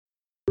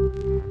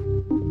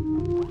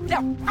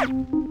Death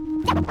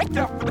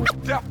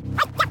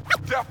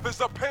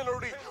is a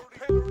penalty.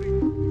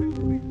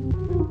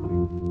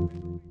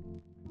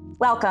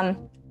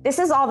 Welcome. This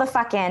is All the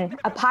Fuck In,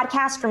 a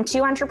podcast from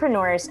two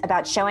entrepreneurs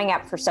about showing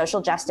up for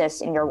social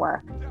justice in your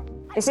work.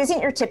 This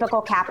isn't your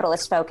typical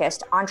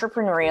capitalist-focused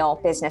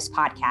entrepreneurial business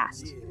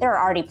podcast. There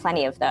are already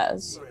plenty of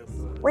those.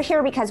 We're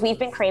here because we've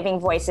been craving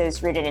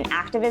voices rooted in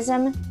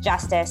activism,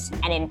 justice,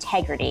 and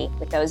integrity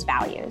with those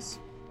values.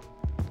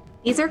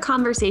 These are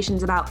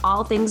conversations about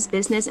all things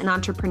business and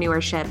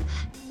entrepreneurship,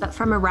 but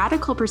from a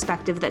radical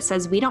perspective that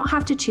says we don't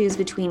have to choose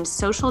between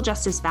social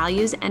justice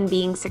values and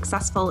being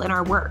successful in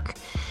our work.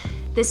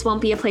 This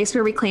won't be a place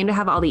where we claim to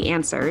have all the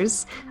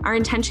answers. Our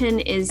intention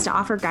is to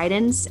offer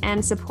guidance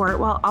and support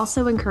while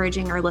also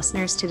encouraging our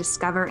listeners to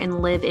discover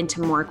and live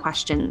into more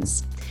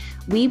questions.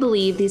 We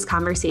believe these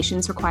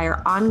conversations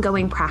require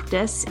ongoing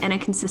practice and a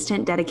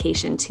consistent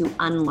dedication to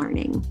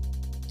unlearning.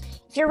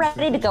 If you're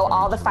ready to go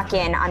all the fuck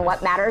in on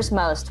what matters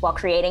most while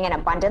creating an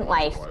abundant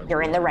life,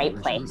 you're in the right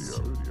place.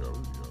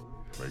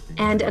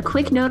 And a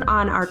quick note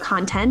on our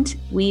content.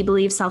 We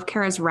believe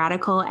self-care is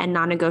radical and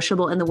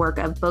non-negotiable in the work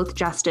of both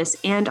justice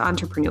and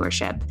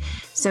entrepreneurship.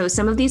 So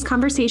some of these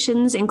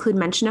conversations include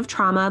mention of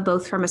trauma,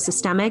 both from a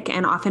systemic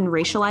and often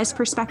racialized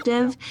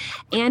perspective,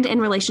 and in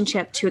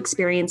relationship to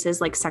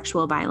experiences like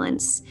sexual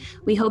violence.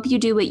 We hope you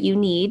do what you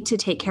need to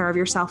take care of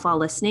yourself while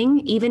listening,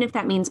 even if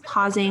that means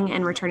pausing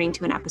and returning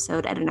to an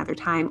episode at another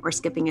time or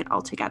skipping it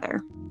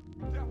altogether.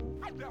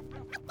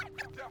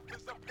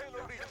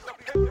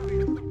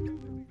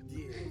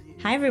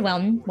 Hi,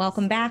 everyone.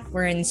 Welcome back.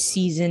 We're in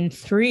season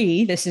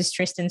 3. This is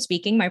Tristan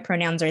speaking. My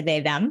pronouns are they,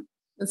 them.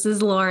 This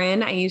is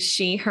Lauren. I use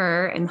she,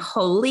 her, and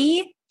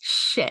holy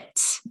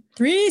shit.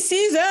 3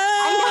 seasons.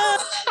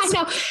 I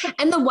know.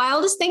 And the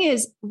wildest thing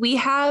is we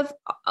have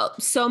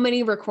so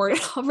many recorded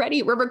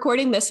already. We're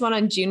recording this one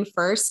on June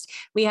 1st.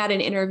 We had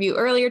an interview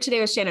earlier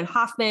today with Shannon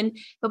Hoffman,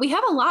 but we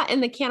have a lot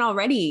in the can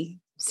already.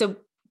 So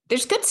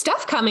there's good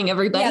stuff coming,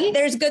 everybody. Yeah,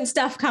 there's good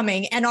stuff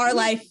coming, and our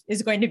life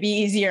is going to be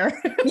easier.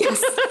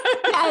 Yes.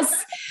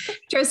 Yes.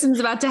 Tristan's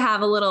about to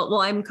have a little,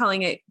 well, I'm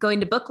calling it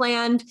going to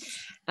Bookland,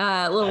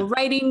 a little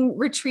writing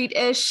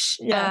retreat-ish.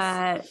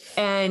 Yes.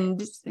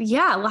 And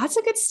yeah, lots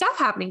of good stuff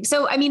happening.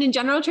 So, I mean, in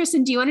general,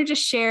 Tristan, do you want to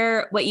just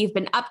share what you've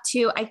been up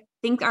to? I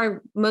think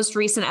our most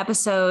recent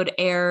episode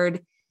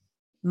aired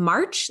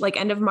March, like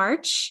end of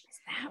March.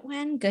 That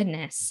one?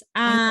 Goodness.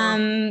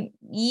 Yeah.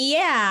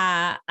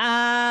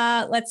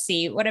 Let's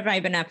see. What have I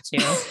been up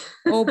to?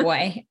 Oh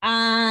boy.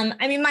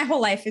 I mean, my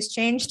whole life has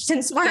changed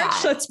since March.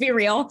 Yeah. Let's be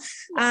real.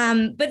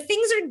 But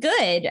things are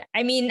good.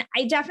 I mean,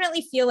 I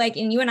definitely feel like,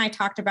 and you and I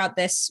talked about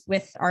this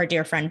with our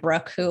dear friend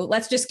Brooke, who,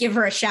 let's just give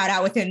her a shout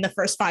out within the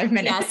first 5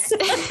 minutes.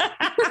 Yes.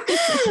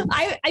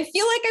 I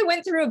feel like I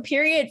went through a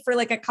period for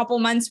like a couple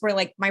months where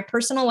like my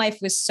personal life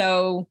was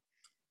so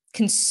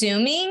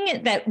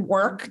consuming that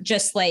work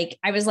just like,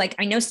 I was like,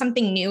 I know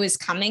something new is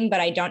coming, but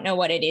I don't know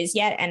what it is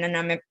yet. And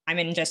then I'm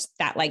in just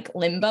that like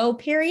limbo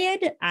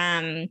period.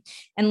 And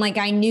like,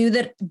 I knew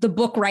that the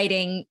book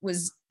writing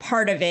was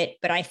part of it,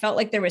 but I felt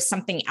like there was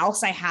something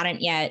else I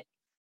hadn't yet,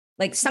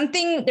 like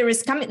something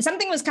was coming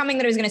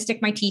that I was going to stick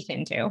my teeth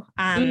into.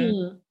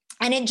 And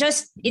it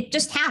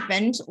just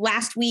happened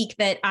last week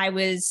that I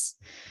was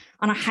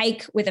on a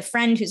hike with a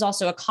friend who's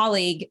also a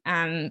colleague.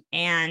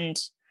 And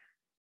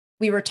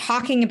we were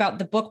talking about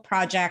the book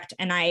project.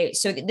 And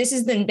so this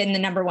has been the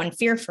number one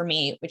fear for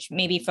me, which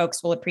maybe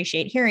folks will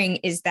appreciate hearing,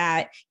 is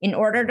that in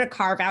order to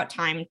carve out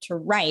time to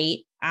write,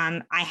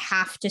 I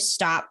have to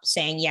stop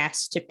saying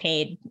yes to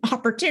paid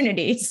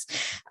opportunities.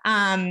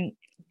 And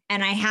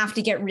I have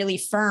to get really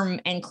firm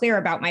and clear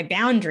about my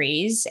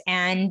boundaries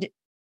and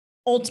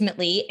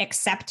ultimately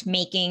accept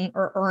making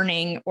or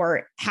earning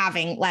or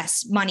having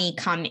less money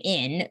come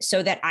in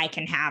so that I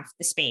can have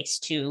the space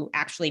to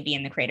actually be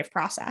in the creative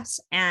process.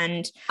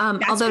 And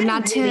although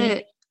not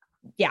to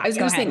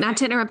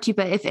interrupt you,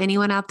 but if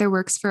anyone out there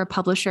works for a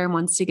publisher and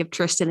wants to give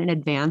Tristan an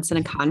advance and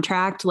a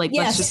contract, like,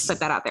 yes. Let's just put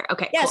that out there.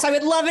 Okay. Yes. Cool. I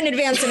would love an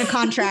advance and a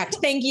contract.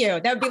 Thank you.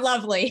 That would be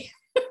lovely.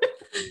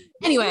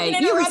 Anyway, you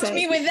can interrupt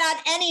me with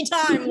that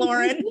anytime,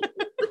 Lauren.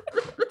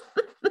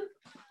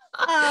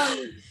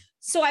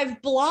 So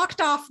I've blocked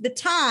off the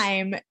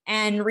time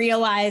and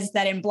realized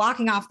that in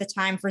blocking off the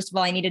time, first of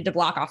all, I needed to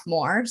block off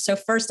more. So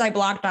first I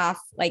blocked off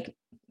like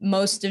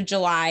most of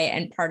July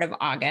and part of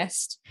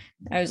August.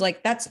 I was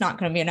like, that's not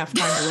going to be enough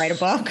time to write a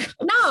book.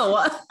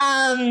 No.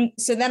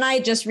 So then I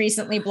just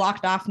recently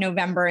blocked off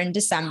November and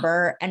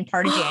December and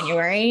part of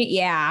January.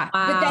 Yeah.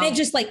 Wow. But then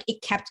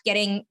it kept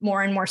getting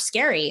more and more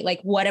scary. Like,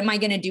 what am I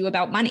going to do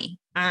about money?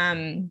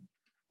 And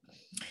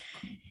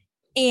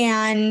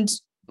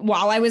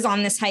while I was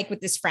on this hike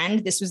with this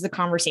friend, this was the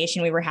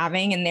conversation we were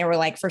having. And they were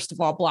like, first of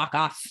all, block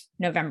off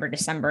November,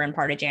 December, and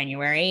part of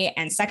January.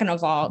 And second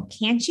of all,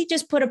 can't you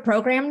just put a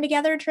program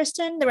together,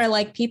 Tristan? They were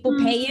like, people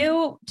pay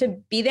you to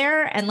be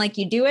there and like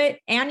you do it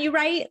and you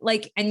write,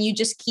 like, and you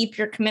just keep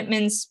your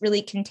commitments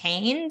really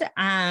contained.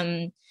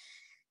 And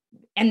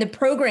and the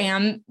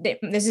program,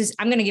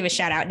 I'm going to give a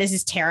shout out. This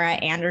is Tara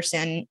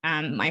Anderson,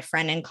 my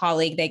friend and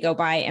colleague. They go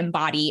by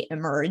Embody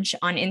Emerge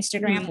on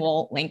Instagram.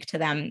 We'll link to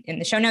them in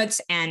the show notes.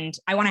 And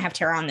I want to have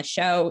Tara on the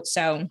show.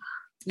 So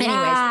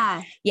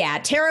anyways,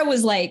 Tara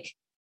was like,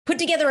 put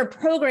together a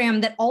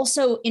program that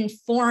also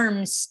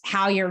informs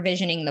how you're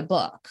visioning the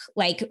book,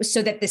 like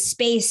so that the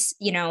space,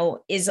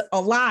 is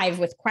alive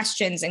with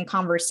questions and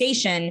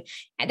conversation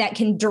that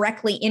can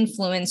directly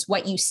influence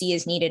what you see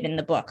as needed in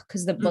the book.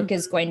 Because the book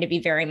is going to be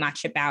very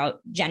much about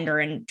gender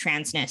and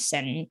transness,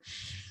 and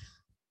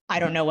I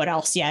don't know what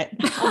else yet.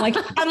 I'm like,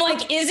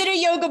 is it a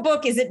yoga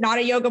book? Is it not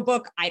a yoga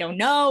book? I don't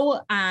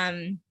know.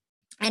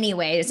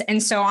 Anyways.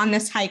 And so on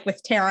this hike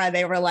with Tara,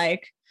 they were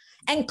like,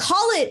 and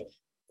call it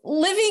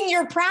Living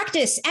Your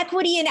Practice,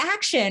 Equity in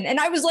Action.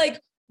 And I was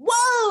like,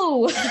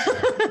 whoa.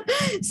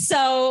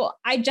 So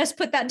I just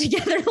put that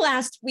together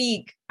last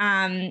week.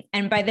 And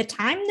by the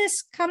time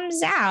this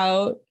comes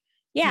out,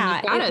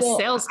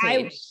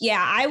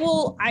 it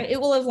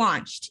will have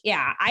launched.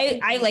 Yeah.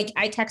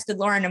 I texted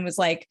Lauren and was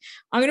like,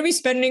 I'm going to be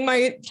spending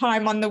my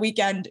time on the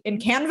weekend in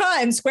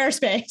Canva and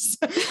Squarespace.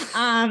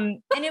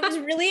 And it was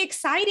really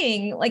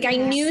exciting. Like I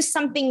knew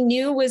something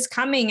new was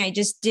coming. I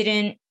just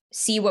didn't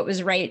see what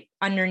was right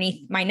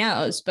underneath my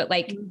nose, but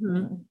like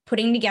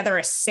putting together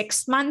a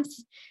 6-month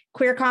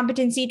queer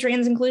competency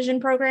trans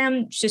inclusion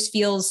program just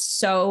feels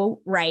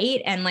so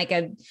right. And like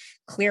a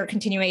clear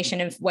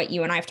continuation of what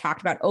you and I've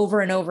talked about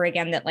over and over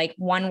again, that like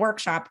 1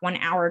 workshop, 1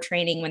 hour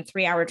training,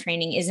 3-hour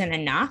training isn't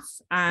enough.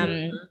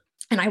 And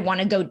I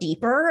want to go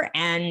deeper.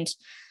 And,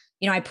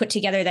 I put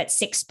together that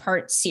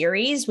 6-part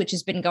series, which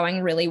has been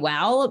going really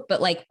well,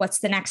 but like, what's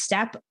the next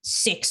step?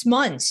 6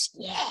 months.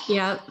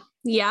 Yeah.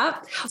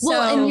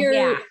 Well, and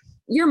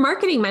your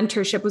marketing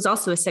mentorship was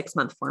also a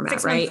 6-month format,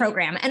 6-month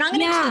program. And I'm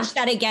going to teach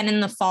that again in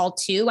the fall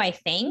too, I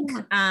think.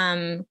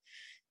 And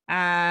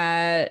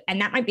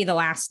that might be the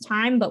last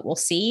time, but we'll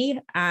see.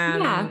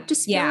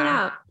 Just fill it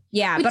out.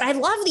 Yeah. But I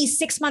love these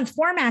 6-month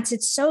formats.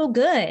 It's so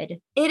good.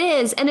 It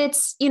is. And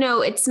it's,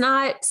 it's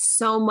not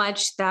so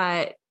much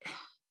that,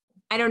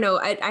 I don't know.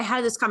 I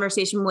had this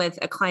conversation with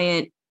a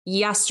client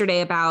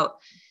yesterday about,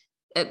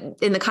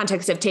 in the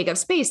context of take up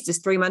space, does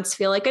 3 months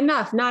feel like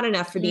enough, not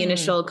enough for the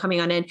initial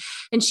coming on in?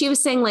 And she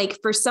was saying, like,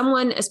 for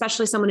someone,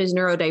 especially someone who's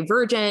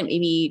neurodivergent,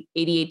 maybe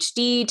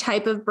ADHD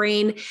type of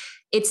brain,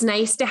 it's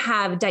nice to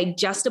have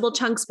digestible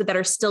chunks, but that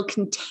are still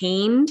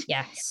contained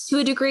to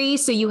a degree.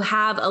 So you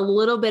have a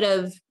little bit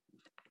of,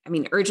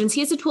 urgency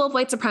is a tool of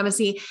white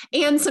supremacy.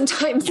 And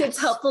sometimes it's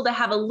helpful to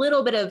have a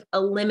little bit of a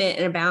limit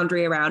and a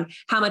boundary around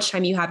how much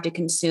time you have to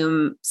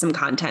consume some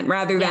content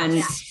rather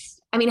than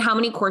how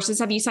many courses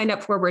have you signed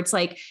up for where it's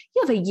like,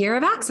 you have a year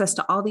of access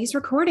to all these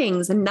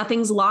recordings and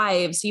nothing's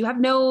live, so you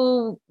have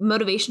no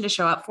motivation to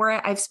show up for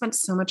it? I've spent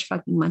so much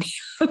fucking money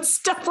on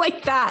stuff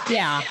like that.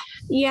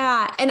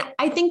 Yeah. And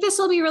I think this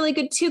will be really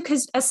good too,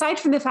 because aside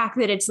from the fact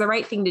that it's the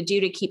right thing to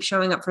do to keep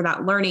showing up for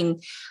that learning,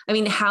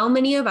 how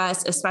many of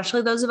us,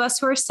 especially those of us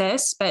who are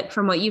cis, but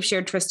from what you've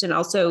shared, Tristan,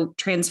 also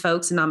trans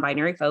folks and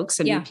non-binary folks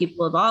and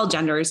people of all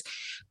genders,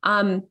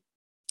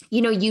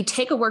 you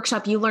take a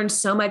workshop, you learn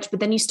so much, but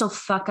then you still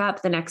fuck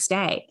up the next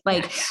day.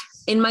 Like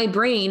in my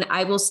brain,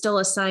 I will still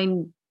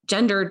assign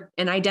gender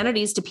and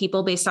identities to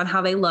people based on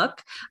how they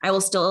look. I will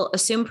still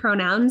assume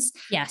pronouns.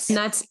 Yes. And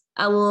that's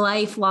a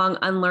lifelong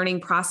unlearning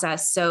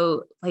process.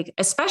 So like,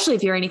 especially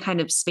if you're any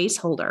kind of space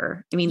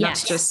holder,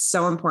 that's just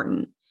so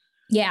important.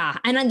 Yeah.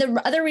 And the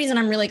other reason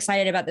I'm really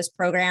excited about this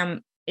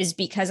program is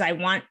because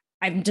I'm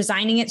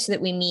designing it so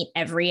that we meet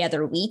every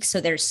other week. So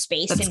there's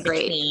space in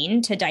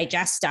between to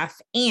digest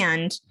stuff.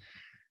 And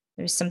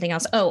there's something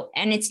else. Oh,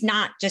 and it's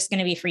not just going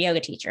to be for yoga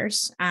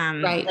teachers.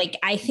 Like,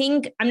 I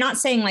think I'm not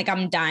saying like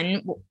I'm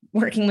done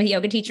working with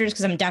yoga teachers,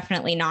 because I'm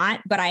definitely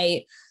not, but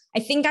I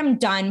think I'm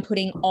done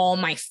putting all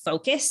my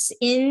focus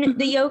in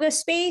the yoga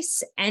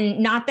space. And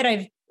not that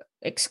I've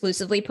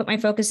exclusively put my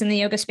focus in the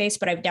yoga space,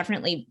 but I've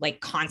definitely like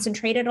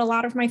concentrated a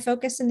lot of my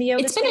focus in the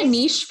yoga space. It's been a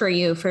niche for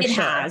you for sure. It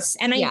has.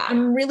 And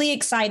I'm really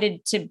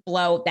excited to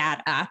blow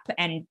that up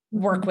and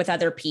work with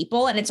other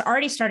people. And it's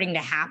already starting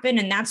to happen.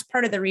 And that's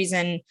part of the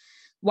reason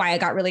why I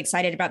got really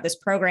excited about this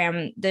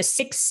program. The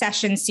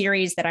 6-session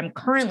series that I'm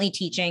currently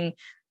teaching,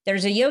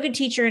 there's a yoga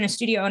teacher and a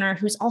studio owner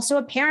who's also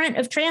a parent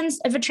of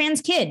a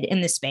trans kid in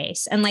the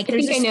space. And like,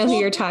 I know who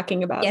you're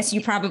talking about. Yes,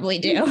 you probably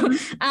do.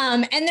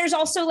 And there's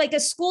also like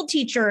a school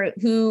teacher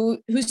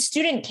whose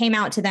student came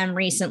out to them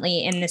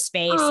recently in the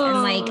space.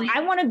 And like, I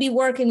want to be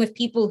working with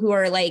people who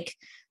are like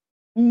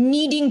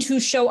needing to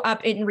show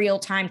up in real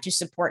time to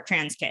support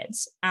trans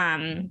kids. So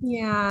I'm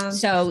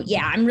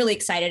really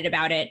excited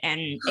about it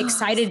and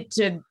excited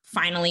to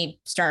finally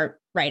start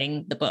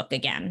writing the book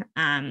again.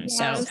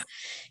 So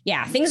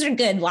things are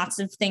good. Lots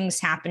of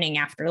things happening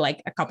after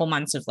like a couple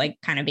months of like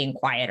kind of being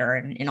quieter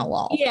and in a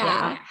lull.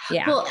 Yeah.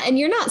 Well, and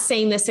you're not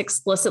saying this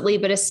explicitly,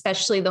 but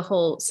especially the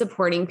whole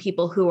supporting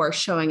people who are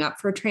showing up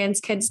for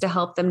trans kids to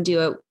help them do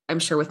it, I'm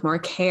sure, with more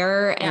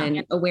care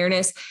and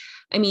awareness.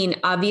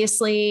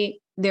 Obviously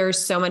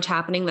there's so much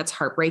happening that's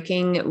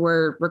heartbreaking.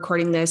 We're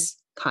recording this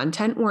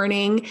content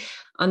warning,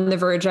 on the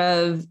verge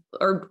of,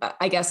 or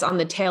I guess on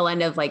the tail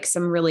end of like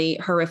some really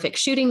horrific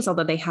shootings,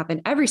 although they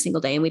happen every single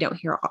day and we don't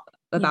hear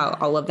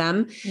about all of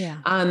them.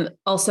 Yeah.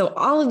 Also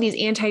all of these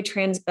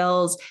anti-trans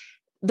bills,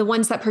 the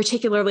ones that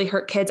particularly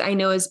hurt kids, I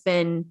know has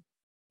been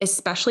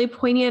especially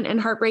poignant and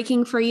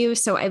heartbreaking for you.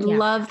 So I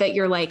love that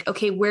you're like,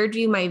 okay, where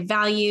do my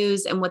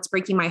values and what's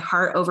breaking my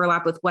heart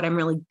overlap with what I'm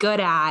really good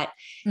at?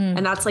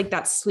 And that's like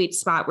that sweet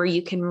spot where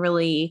you can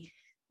really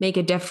make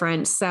a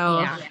difference.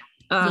 So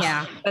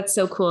that's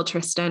so cool,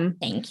 Tristan.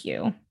 Thank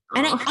you.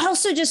 And I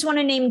also just want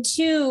to name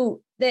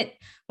too, that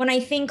when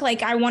I think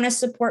like I want to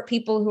support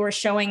people who are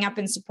showing up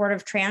in support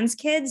of trans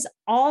kids,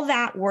 all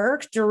that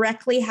work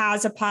directly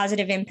has a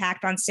positive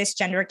impact on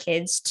cisgender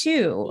kids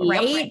too,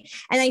 right?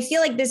 And I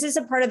feel like this is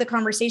a part of the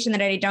conversation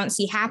that I don't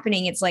see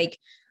happening. It's like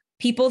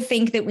people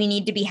think that we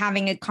need to be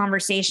having a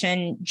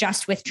conversation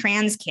just with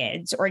trans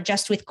kids or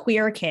just with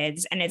queer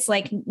kids. And it's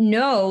like,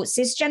 no,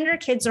 cisgender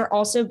kids are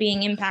also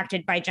being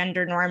impacted by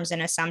gender norms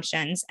and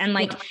assumptions. And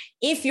like,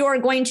 if you're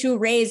going to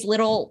raise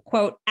little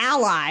quote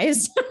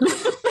allies,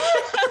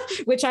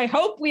 which I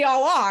hope we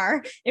all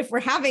are, if we're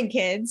having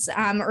kids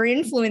or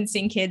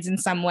influencing kids in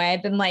some way,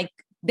 then like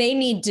they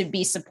need to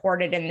be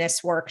supported in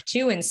this work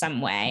too, in some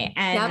way.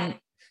 And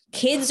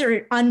kids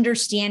are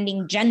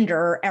understanding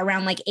gender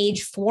around like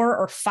age 4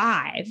 or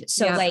 5.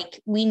 So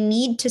like we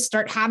need to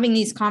start having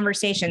these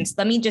conversations.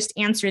 Let me just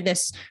answer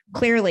this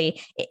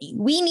clearly.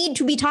 We need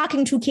to be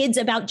talking to kids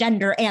about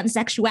gender and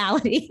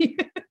sexuality.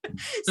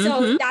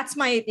 So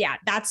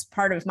that's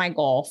part of my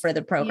goal for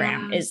the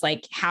program is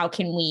like, how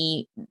can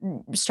we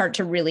start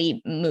to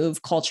really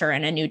move culture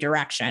in a new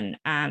direction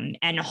and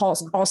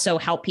also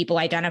help people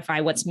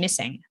identify what's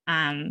missing.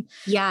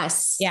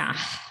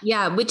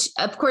 Which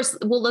of course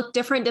will look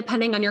different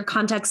depending on your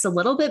context a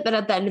little bit, but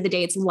at the end of the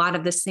day, it's a lot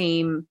of the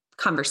same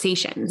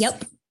conversations.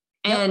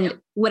 And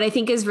what I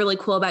think is really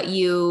cool about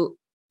you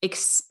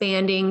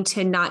expanding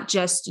to not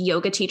just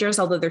yoga teachers,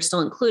 although they're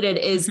still included,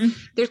 is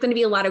there's going to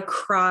be a lot of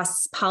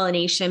cross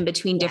pollination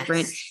between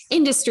different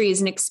industries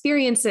and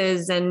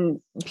experiences, and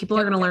people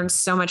are going to learn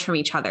so much from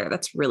each other.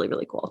 That's really,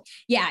 really cool.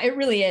 Yeah, it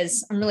really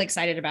is. I'm really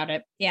excited about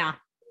it. Yeah.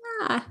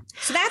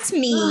 So that's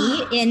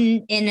me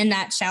in a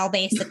nutshell,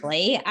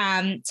 basically.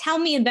 Tell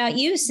me about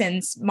you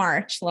since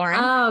March, Lauren.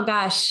 Oh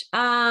gosh.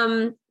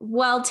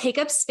 Well, Take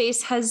Up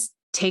Space has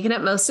taken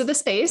up most of the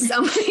space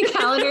on my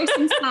calendar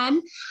since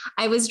then.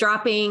 I was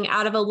dropping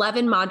out of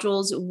 11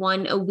 modules,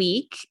 1 a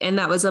week. And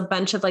that was a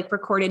bunch of like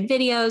recorded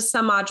videos.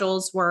 Some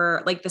modules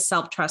were like the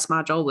self-trust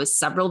module was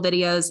several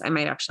videos. I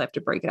might actually have to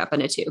break it up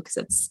into 2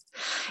 because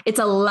it's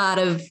a lot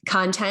of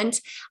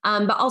content.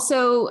 But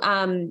also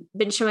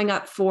been showing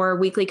up for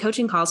weekly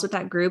coaching calls with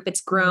that group. It's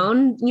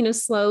grown,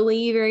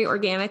 slowly, very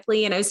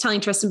organically. And I was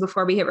telling Tristan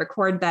before we hit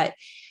record that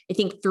I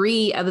think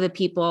 3 of the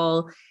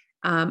people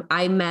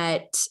I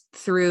met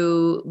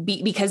through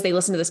because they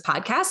listened to this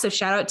podcast. So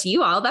shout out to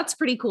you all. That's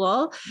pretty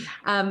cool.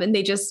 And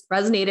they just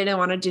resonated and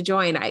wanted to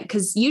join.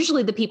 Because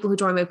usually the people who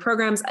join my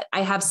programs,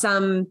 I have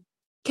some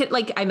kid,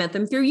 like I met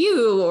them through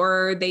you,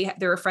 or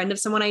they're a friend of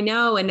someone I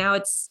know. And now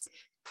it's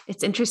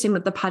interesting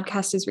that the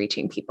podcast is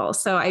reaching people.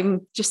 So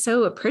I'm just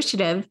so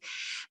appreciative,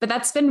 but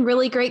that's been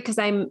really great because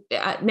I'm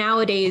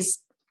nowadays,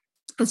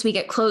 as we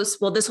get close,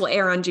 well, this will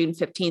air on June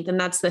 15th. And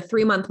that's the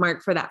 3-month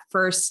mark for that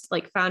first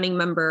like founding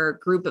member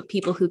group of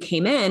people who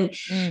came in,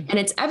 and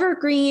it's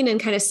evergreen and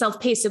kind of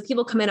self-paced. So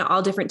people come in at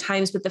all different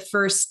times, but the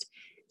first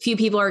few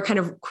people are kind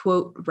of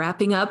quote,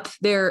 wrapping up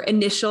their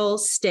initial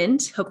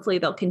stint. Hopefully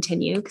they'll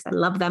continue because I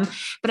love them,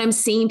 but I'm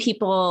seeing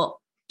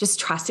people just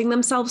trusting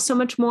themselves so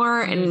much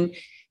more and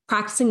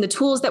practicing the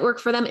tools that work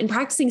for them and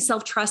practicing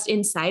self-trust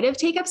inside of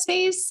Take Up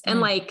Space and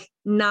like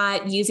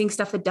not using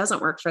stuff that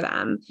doesn't work for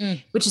them,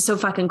 which is so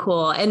fucking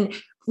cool. And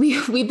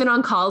we've been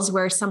on calls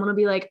where someone will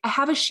be like, I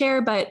have a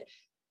share, but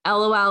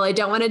LOL, I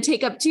don't want to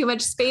take up too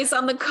much space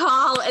on the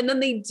call. And then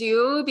they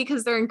do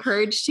because they're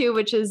encouraged to,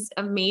 which is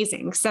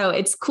amazing. So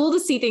it's cool to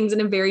see things in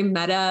a very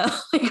meta,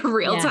 like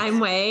real-time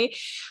way.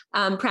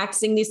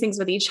 Practicing these things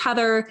with each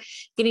other,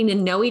 getting to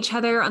know each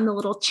other on the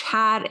little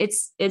chat.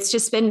 It's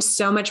just been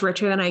so much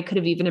richer than I could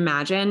have even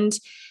imagined.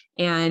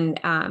 And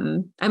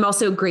I'm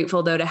also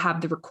grateful though to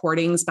have the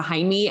recordings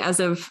behind me as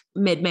of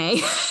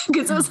mid-May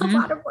because it was a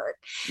lot of work.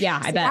 Yeah,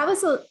 I bet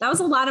that was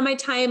a lot of my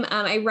time.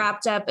 I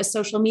wrapped up a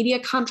social media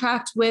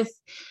contract with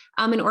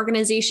an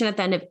organization at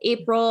the end of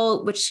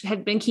April, which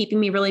had been keeping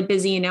me really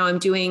busy. And now I'm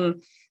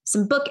doing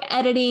some book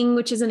editing,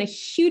 which isn't a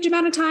huge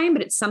amount of time,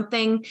 but it's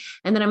something.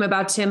 And then I'm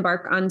about to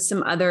embark on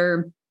some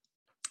other,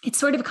 it's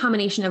sort of a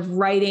combination of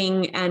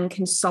writing and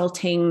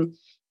consulting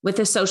with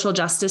a social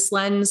justice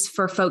lens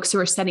for folks who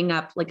are setting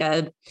up like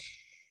an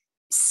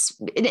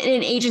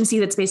agency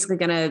that's basically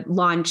going to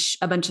launch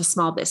a bunch of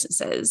small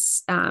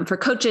businesses for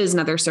coaches and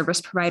other service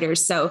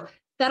providers. So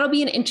that'll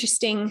be an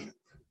interesting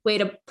way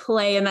to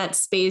play in that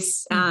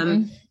space.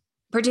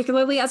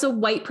 Particularly as a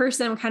white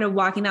person, I'm kind of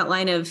walking that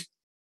line of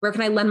where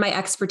can I lend my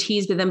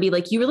expertise, but then be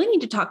like, you really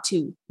need to talk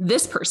to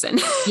this person.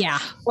 Yeah.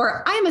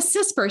 Or I'm a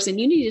cis person.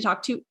 You need to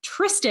talk to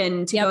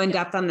Tristan to go in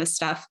depth on this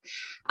stuff.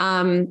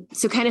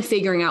 So kind of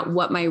figuring out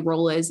what my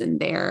role is in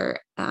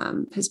there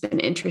has been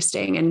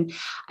interesting. And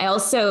I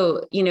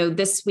also,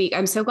 this week,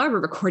 I'm so glad we're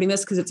recording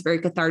this because it's very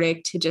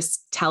cathartic to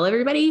just tell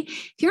everybody,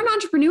 if you're an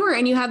entrepreneur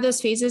and you have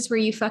those phases where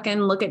you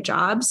fucking look at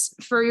jobs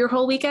for your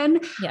whole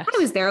weekend. Yes. When I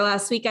was there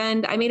last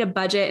weekend, I made a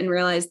budget and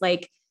realized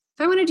like,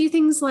 if I want to do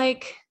things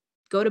like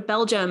go to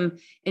Belgium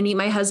and meet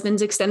my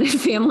husband's extended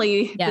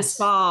family this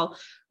fall,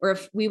 or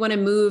if we want to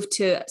move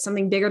to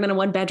something bigger than a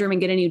 1-bedroom and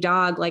get a new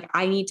dog, like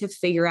I need to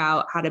figure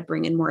out how to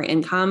bring in more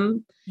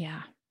income.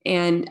 Yeah.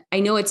 And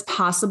I know it's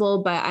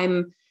possible, but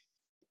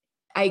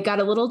I got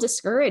a little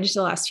discouraged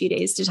the last few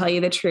days, to tell you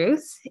the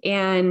truth.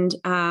 And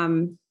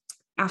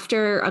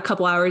after a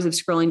couple hours of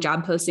scrolling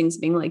job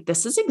postings, being like,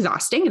 this is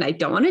exhausting and I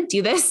don't want to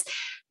do this.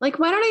 Like,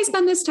 why don't I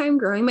spend this time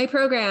growing my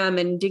program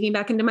and digging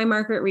back into my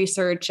market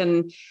research?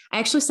 And I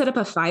actually set up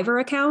a Fiverr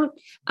account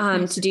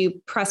to do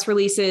press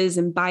releases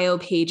and bio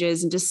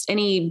pages and just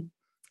any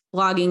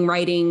blogging,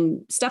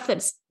 writing stuff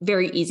that's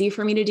very easy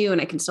for me to do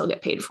and I can still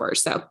get paid for.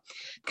 So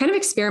kind of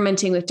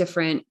experimenting with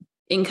different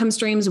income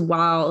streams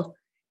while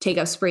take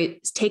up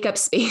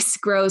space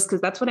grows,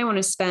 because that's what I want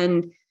to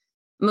spend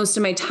most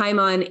of my time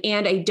on.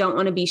 And I don't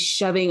want to be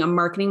shoving a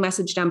marketing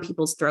message down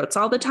people's throats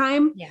all the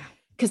time. Yeah.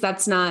 Because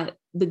that's not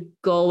the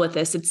goal with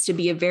this. It's to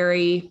be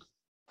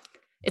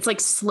it's like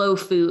slow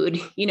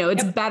food,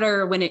 it's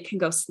better when it can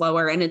go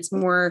slower and it's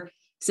more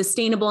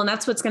sustainable. And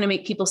that's what's going to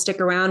make people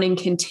stick around and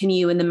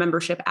continue in the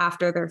membership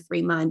after their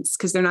 3 months,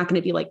 because they're not going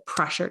to be like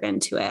pressured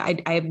into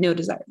it. I have no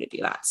desire to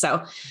do that.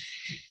 So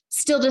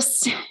still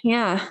just,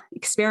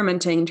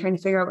 experimenting, trying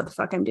to figure out what the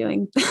fuck I'm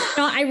doing.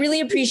 No, I really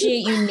appreciate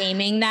you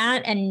naming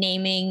that and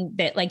naming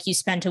that, like, you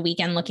spent a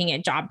weekend looking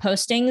at job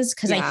postings,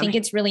 because I think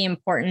it's really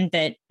important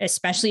that,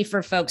 especially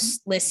for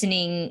folks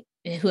listening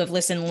who have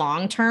listened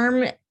long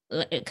term,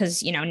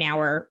 because, now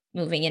we're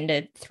moving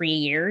into 3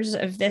 years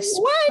of this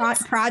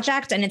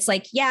project. And it's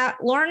like,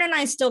 Lauren and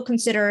I still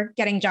consider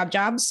getting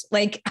jobs.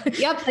 Like,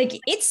 like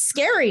it's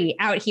scary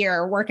out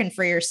here working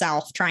for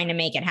yourself, trying to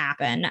make it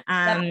happen.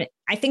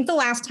 I think the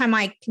last time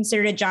I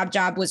considered a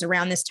job was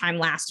around this time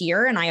last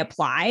year, and I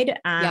applied.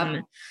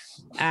 And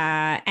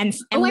I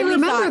really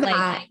remember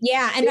thought,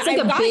 that. And it's like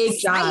I got big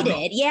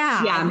excited.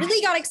 job. I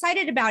really got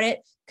excited about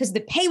it because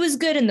the pay was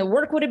good and the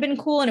work would have been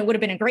cool and it would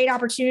have been a great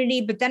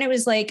opportunity. But then it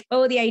was like,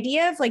 the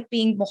idea of like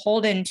being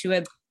beholden to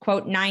a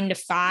quote 9 to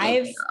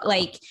 5,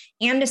 like,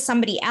 and to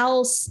somebody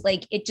else,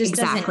 like it just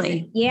doesn't.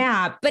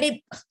 But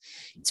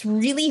it's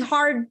really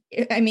hard.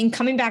 I mean,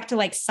 coming back to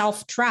like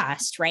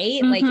self-trust,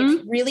 right? Like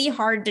it's really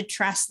hard to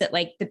trust that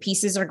like the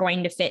pieces are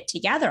going to fit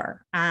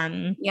together.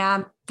 And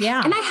I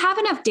have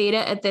enough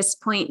data at this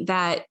point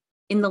that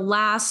in the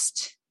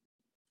last,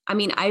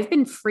 I've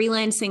been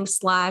freelancing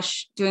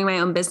 / doing my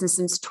own business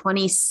since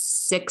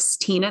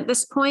 2016 at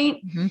this point.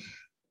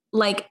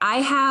 Like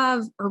I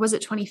have, or was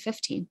it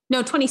 2015?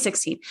 No,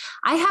 2016.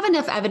 I have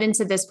enough evidence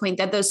at this point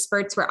that those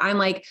spurts where I'm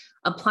like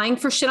applying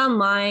for shit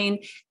online,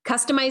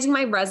 customizing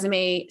my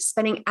resume,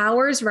 spending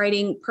hours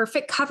writing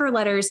perfect cover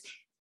letters,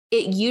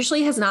 it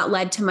usually has not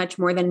led to much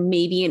more than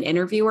maybe an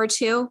interview or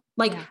two,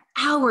 like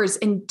hours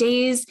and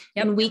days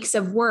and weeks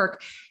of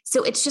work.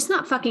 So it's just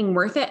not fucking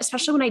worth it,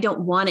 especially when I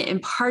don't want it.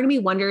 And part of me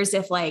wonders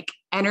if like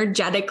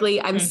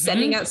energetically I'm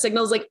sending out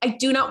signals like, I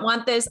do not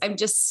want this. I'm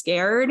just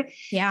scared.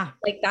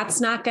 Like that's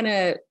not going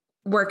to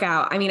work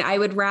out. I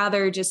would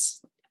rather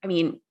just,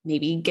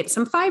 maybe get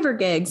some Fiverr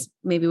gigs.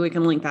 Maybe we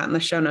can link that in the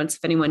show notes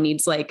if anyone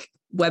needs like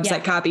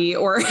website copy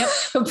or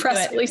a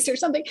press release or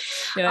something.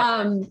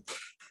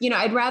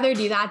 I'd rather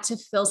do that to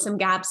fill some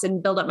gaps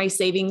and build up my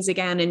savings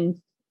again and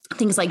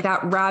things like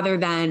that, rather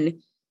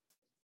than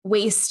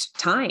waste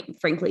time,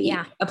 frankly,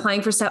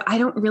 applying for stuff I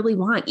don't really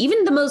want.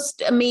 Even the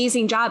most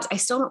amazing jobs, I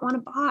still don't want a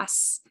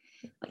boss.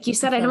 Like you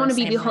said, I don't want to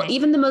be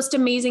even the most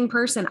amazing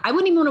person. I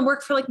wouldn't even want to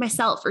work for like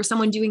myself or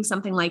someone doing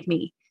something like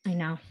me. I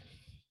know.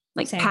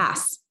 Like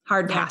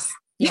hard pass.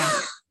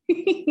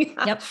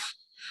 Yep.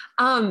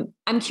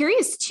 I'm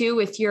curious too,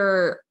 with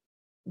your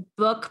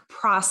book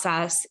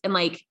process and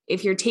like,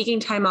 if you're taking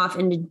time off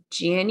into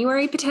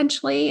January,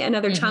 potentially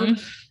another chunk,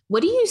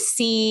 what do you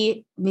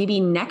see maybe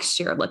next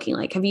year looking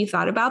like? Have you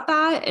thought about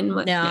that? And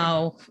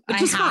no, I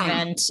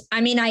haven't.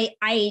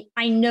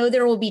 I know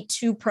there will be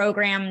 2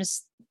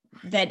 programs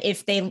that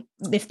if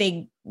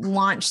they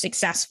launch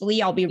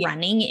successfully, I'll be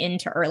running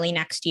into early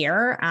next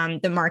year,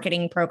 the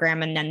marketing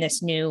program, and then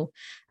this new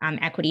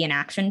equity in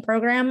action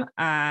program.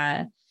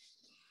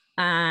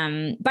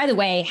 By the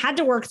way, had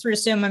to work through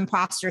some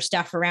imposter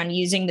stuff around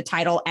using the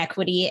title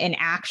equity in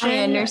action. I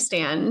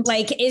understand.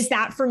 Like, is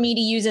that for me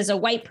to use as a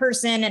white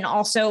person? And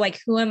also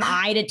like, who am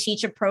I to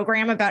teach a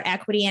program about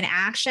equity in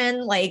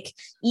action? Like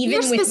even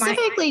you're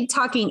specifically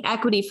talking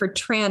equity for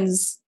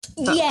trans.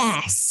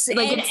 Yes.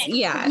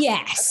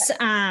 Yes.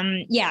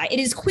 Okay. It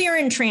is queer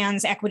and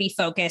trans equity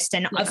focused.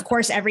 And of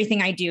course,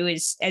 everything I do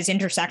is as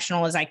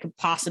intersectional as I could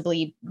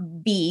possibly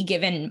be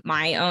given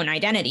my own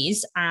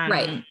identities.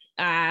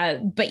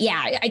 But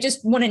yeah, I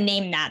just want to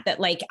name that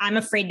like, I'm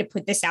afraid to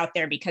put this out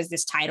there because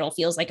this title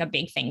feels like a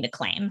big thing to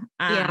claim.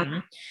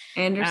 I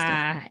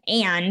understand.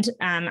 And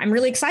I'm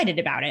really excited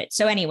about it.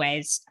 So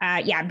anyways,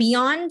 yeah,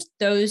 beyond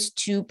those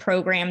two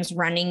programs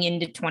running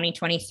into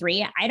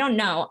 2023, I don't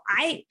know.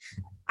 I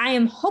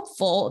am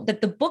hopeful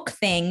that the book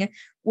thing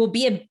will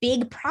be a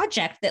big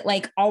project that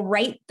like I'll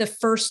write the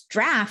first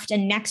draft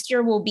and next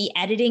year we'll be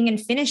editing and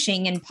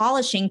finishing and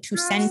polishing to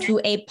send to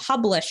a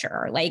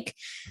publisher. Like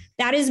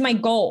that is my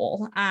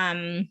goal.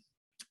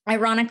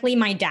 Ironically,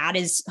 my dad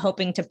is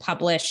hoping to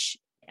publish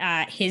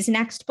his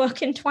next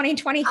book in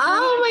 2023.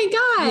 Oh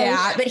my gosh.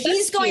 Yeah, but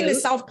he's going the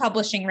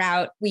self-publishing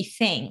route, we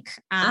think.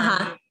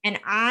 And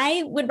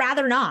I would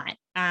rather not.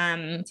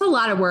 It's a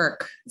lot of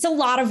work. It's a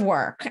lot of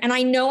work. And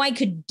I know I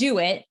could do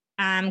it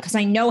because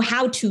I know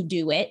how to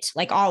do it,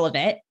 like all of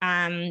it.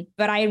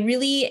 But I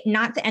really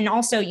not. And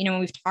also, you know,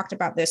 we've talked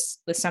about this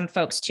with some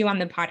folks too on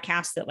the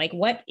podcast that like,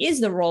 what is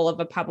the role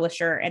of a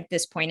publisher at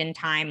this point in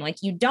time?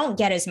 Like you don't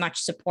get as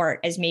much support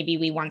as maybe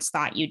we once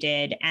thought you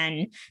did.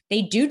 And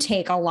they do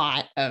take a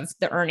lot of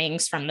the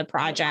earnings from the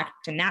project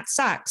and that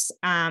sucks.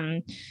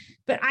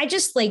 But I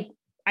just like,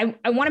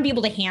 I want to be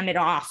able to hand it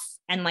off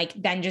and like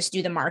then just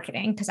do the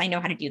marketing because I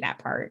know how to do that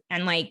part.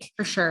 And like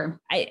for sure.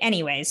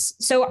 Anyways,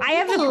 so I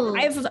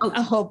have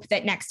a hope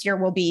that next year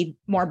will be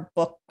more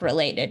book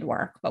related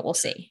work, but we'll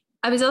see.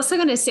 I was also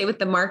going to say with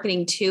the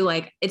marketing too,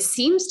 like it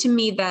seems to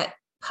me that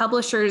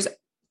publishers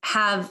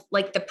have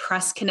like the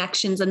press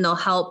connections and they'll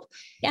help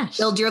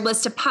build your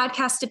list of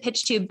podcasts to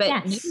pitch to, but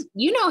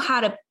you know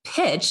how to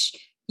pitch.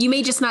 You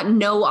may just not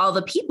know all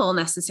the people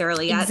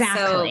necessarily yet.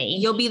 Exactly. So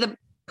you'll be the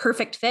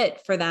perfect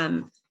fit for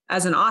them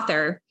as an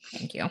author.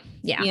 Thank you.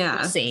 Yeah.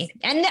 We'll see.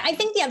 And I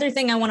think the other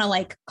thing I want to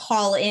like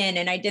call in,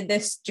 and I did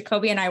this,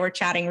 Jacoby and I were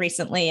chatting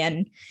recently,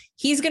 and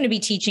he's going to be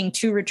teaching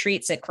 2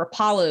 retreats at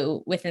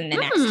Kripalu within the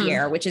next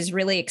year, which is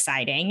really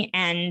exciting.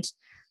 And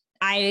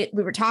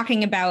we were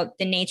talking about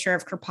the nature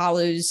of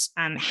Kripalu's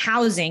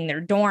housing.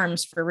 Their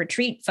dorms for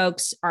retreat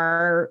folks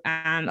are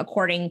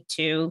according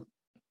to,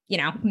 you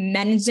know,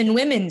 men's and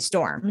women's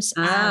dorms.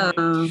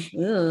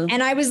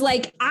 And I was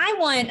like,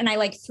 and I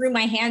like threw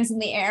my hands in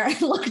the air and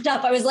looked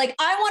up. I was like,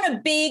 I want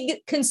a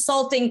big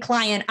consulting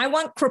client. I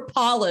want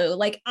Kripalu.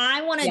 Like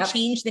I want to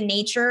change the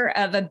nature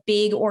of a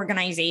big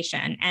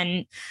organization.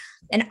 And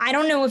I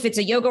don't know if it's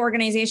a yoga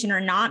organization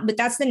or not, but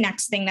that's the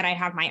next thing that I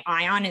have my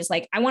eye on is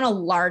like, I want a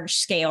large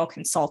scale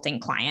consulting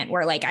client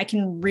where like I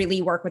can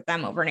really work with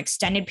them over an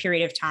extended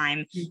period of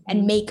time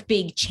and make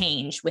big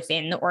change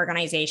within the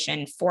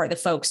organization for the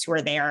folks who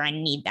are there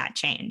and need that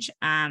change.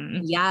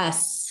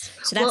 Yes.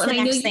 So that's the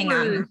next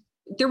thing.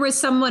 There was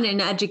someone in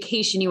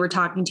education you were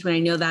talking to, and I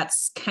know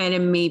that's kind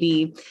of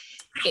maybe...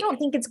 I don't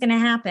think it's going to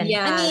happen.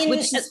 Yeah, I mean,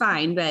 which is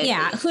fine, but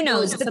who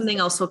knows? Something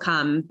else will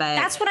come. But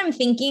that's what I'm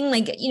thinking.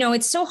 Like, you know,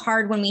 it's so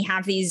hard when we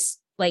have these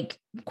like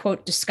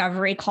quote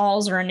discovery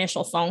calls or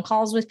initial phone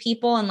calls with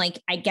people. And like,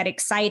 I get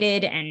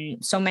excited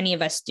and so many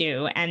of us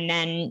do. And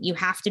then you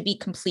have to be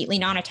completely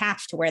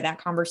non-attached to where that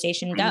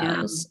conversation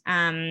goes.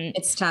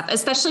 It's tough,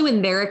 especially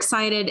when they're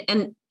excited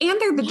and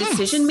they're the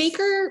decision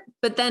maker,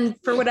 but then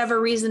for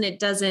whatever reason, it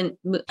doesn't,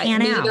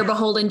 maybe they're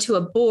beholden to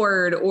a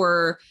board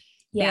or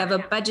they have a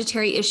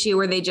budgetary issue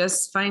where they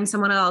just find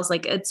someone else.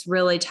 Like it's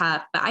really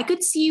tough, but I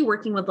could see you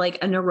working with like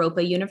a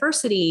Naropa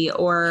University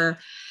or,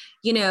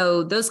 you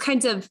know, those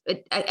kinds of,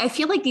 I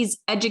feel like these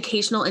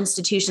educational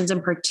institutions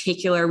in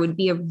particular would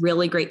be a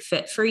really great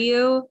fit for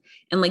you.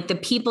 And like the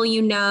people,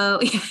 you know,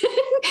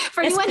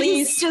 for anyone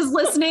who's just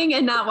listening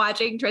and not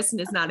watching, Tristan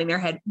is nodding their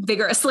head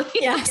vigorously.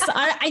 Yes.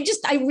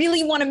 I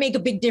really want to make a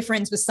big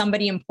difference with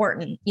somebody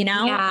important, you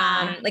know,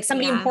 like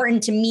somebody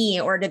important to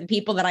me or to the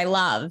people that I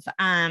love.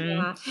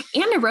 And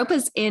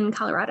Naropa's in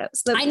Colorado.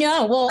 So I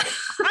know. Well,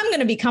 I'm going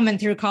to be coming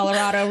through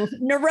Colorado,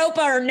 Naropa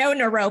or no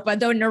Naropa,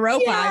 though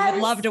Naropa, I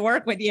would love to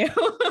work with you.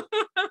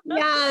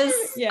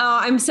 Yes. Yeah. Oh,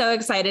 I'm so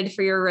excited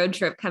for your road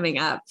trip coming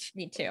up.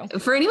 Me too.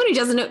 For anyone who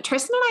doesn't know,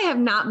 Tristan and I have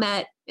not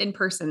met in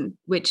person,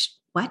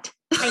 what?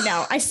 I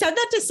know. I said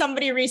that to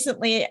somebody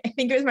recently. I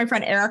think it was my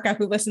friend Erica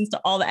who listens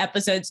to all the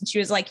episodes. And she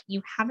was like,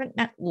 you haven't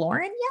met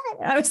Lauren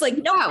yet? And I was like,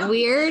 no. Not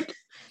weird,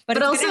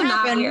 but also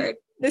not weird.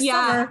 This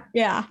summer.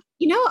 Yeah.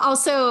 You know,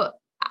 also,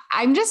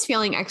 I'm just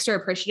feeling extra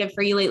appreciative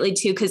for you lately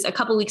too, because a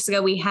couple of weeks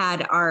ago we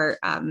had our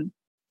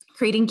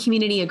creating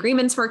community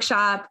agreements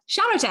workshop.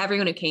 Shout out to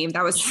everyone who came.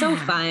 That was so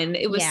fun.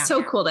 It was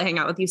so cool to hang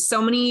out with you.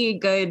 So many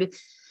good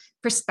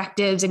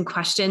perspectives and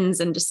questions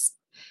and just,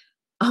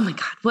 oh my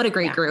God, what a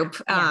great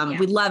group.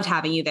 We loved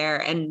having you there.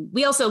 And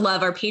we also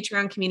love our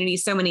Patreon community.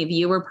 So many of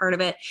you were part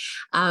of it.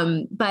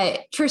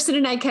 But Tristan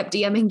and I kept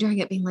DMing during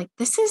it being like,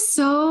 this is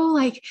so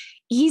like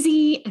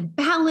easy and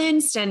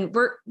balanced. And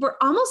we're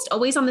almost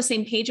always on the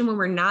same page. And when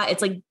we're not,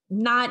 it's like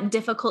not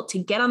difficult to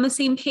get on the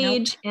same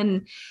page. Nope.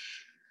 And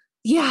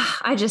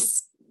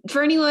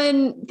for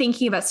anyone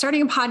thinking about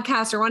starting a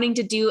podcast or wanting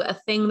to do a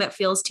thing that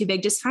feels too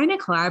big, just find a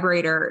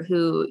collaborator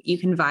who you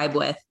can vibe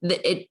with.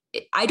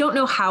 I don't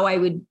know how I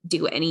would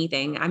do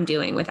anything I'm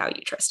doing without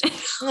you, Tristan.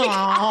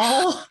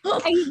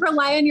 I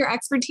rely on your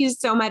expertise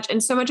so much.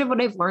 And so much of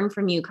what I've learned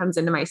from you comes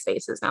into my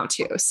spaces now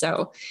too.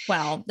 So,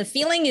 well, the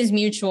feeling is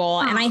mutual.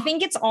 And I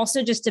think it's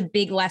also just a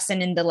big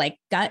lesson into like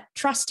gut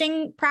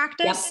trusting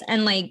practice.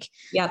 And like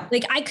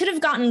I could have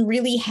gotten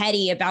really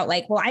heady about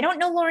like, well, I don't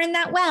know Lauren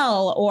that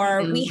well,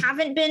 or we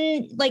haven't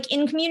been like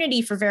in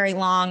community for very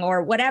long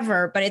or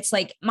whatever. But it's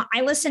like, I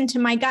listened to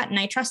my gut and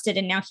I trusted.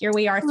 And now here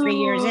we are 3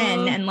 years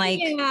in and like,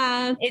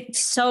 it's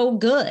so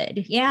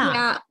good.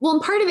 Yeah. Well,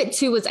 and part of it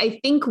too was I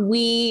think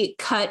we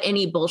cut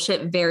any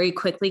bullshit very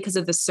quickly because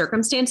of the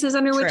circumstances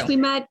under which we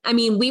met. I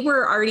mean, we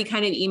were already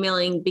kind of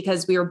emailing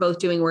because we were both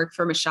doing work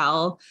for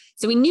Michelle.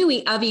 So we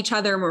knew of each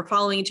other and we're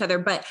following each other.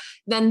 But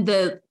then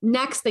the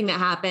next thing that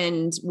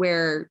happened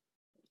where,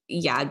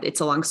 it's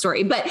a long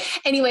story. But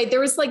anyway, there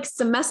was like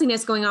some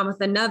messiness going on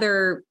with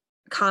another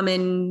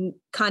common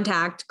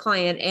contact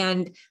client.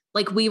 And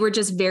like, we were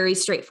just very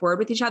straightforward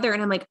with each other.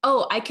 And I'm like,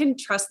 oh, I can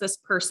trust this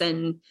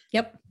person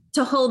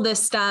to hold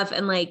this stuff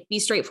and like be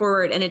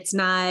straightforward. And it's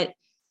not,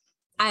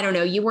 I don't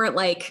know, you weren't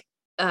like,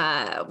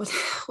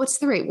 what's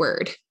the right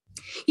word?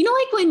 You know,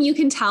 like when you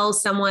can tell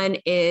someone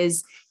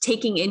is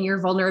taking in your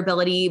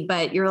vulnerability,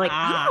 but you're like,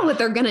 I don't know what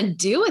they're going to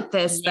do with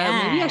this though.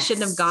 Maybe I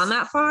shouldn't have gone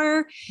that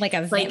far. Like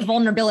a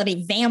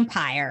vulnerability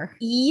vampire.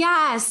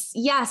 Yes.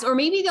 Or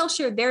maybe they'll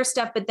share their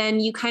stuff, but then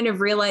you kind of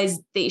realize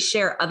they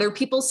share other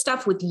people's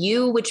stuff with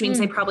you, which means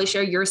they probably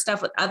share your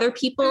stuff with other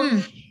people.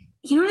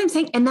 You know what I'm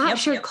saying? And that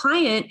shared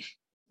client,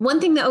 one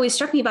thing that always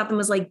struck me about them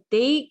was like,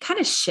 they kind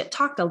of shit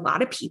talked a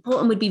lot of people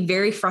and would be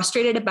very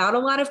frustrated about a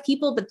lot of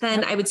people. But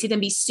then I would see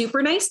them be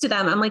super nice to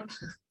them. I'm like,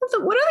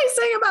 what are they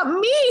saying about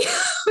me?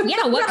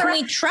 What can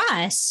we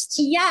trust?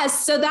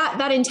 Yes. So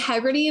that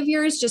integrity of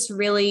yours just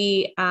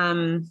really,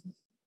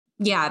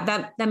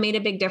 that made a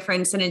big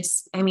difference. And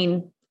it's, I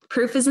mean,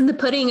 proof is in the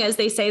pudding, as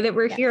they say, that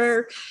we're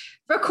here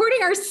recording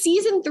our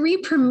season 3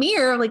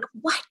 premiere. Like,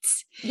 what?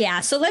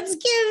 Yeah. So let's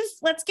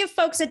give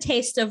folks a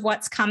taste of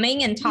what's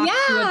coming and talk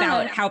to you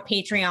about how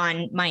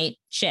Patreon might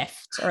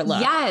shift or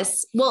look.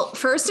 Yes. Well,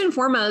 first and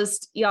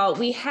foremost, y'all,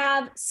 we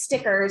have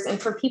stickers.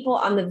 And for people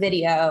on the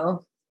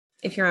video,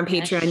 if you're on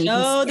Patreon, you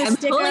can the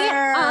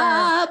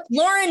sticker.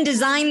 Lauren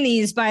designed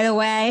these, by the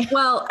way.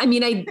 Well, I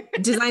mean, I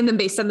designed them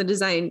based on the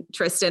design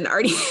Tristan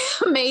already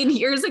made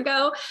years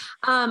ago.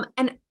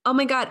 And oh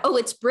my God. Oh,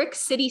 it's Brick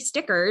City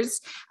Stickers.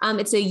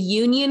 It's a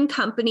union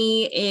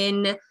company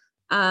in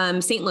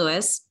St.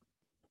 Louis.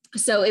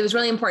 So it was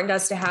really important to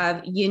us to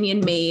have union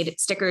made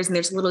stickers, and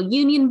there's a little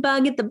union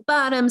bug at the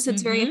bottom. So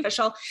it's very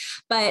official,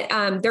 but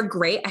they're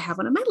great. I have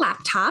one on my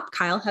laptop.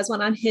 Kyle has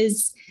one on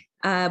his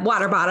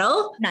water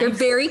bottle. Nice. They're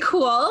very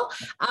cool.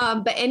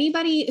 But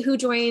anybody who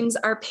joins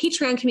our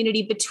Patreon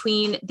community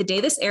between the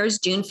day this airs,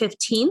 June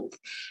 15th,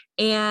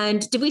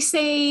 and did we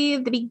say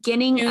the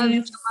beginning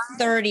June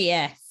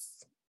 30th?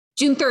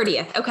 June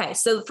 30th. Okay.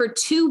 So for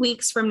 2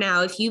 weeks from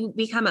now, if you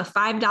become a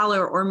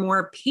 $5 or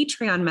more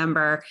Patreon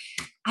member,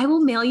 I will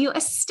mail you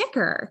a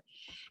sticker.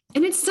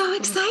 And it's so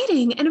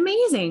exciting and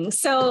amazing.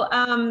 So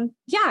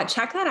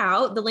check that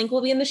out. The link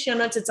will be in the show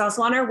notes. It's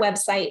also on our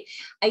website.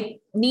 I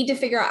need to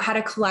figure out how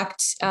to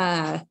collect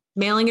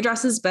mailing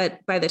addresses,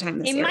 but by the time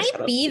this it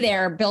might be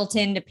there built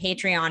into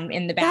Patreon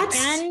in the back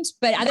end,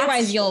 but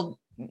otherwise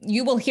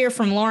you will hear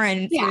from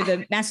Lauren through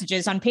the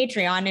messages on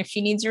Patreon if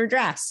she needs your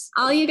address.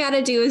 All you got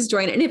to do is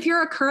join. And if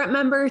you're a current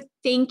member,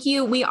 thank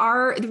you.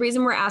 The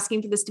reason we're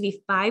asking for this to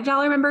be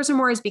 $5 members or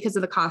more is because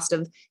of the cost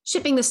of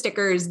shipping the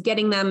stickers,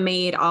 getting them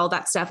made, all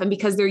that stuff. And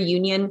because they're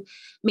union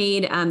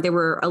made, they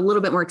were a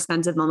little bit more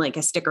expensive than like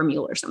a sticker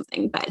mule or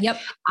something. But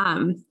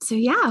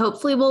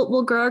hopefully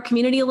we'll grow our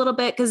community a little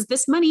bit, because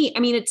this money, I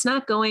mean, it's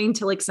not going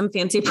to like some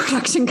fancy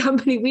production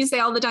company. We say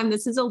all the time,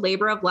 this is a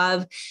labor of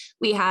love.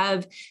 We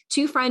have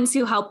 2 friends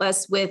who help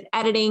us with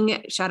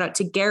editing. Shout out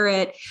to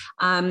Garrett.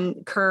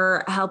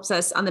 Kerr helps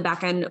us on the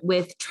back end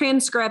with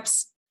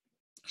transcripts.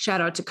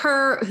 Shout out to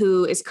Kerr,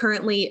 who is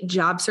currently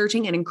job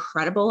searching and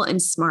incredible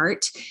and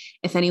smart.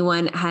 If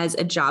anyone has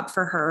a job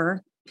for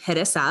her, hit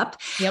us up.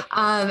 Yep.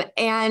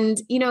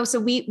 And, so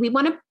we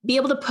want to be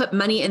able to put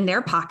money in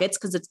their pockets,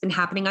 because it's been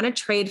happening on a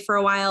trade for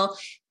a while.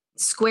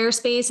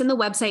 Squarespace and the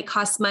website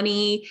costs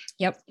money.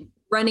 Yep.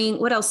 Running.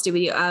 What else do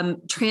we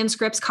do?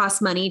 Transcripts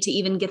cost money to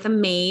even get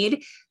them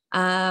made.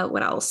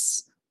 What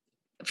else?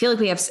 I feel like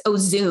we have,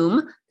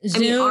 Zoom.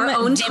 Our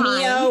own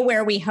Vimeo, time,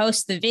 where we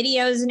host the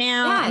videos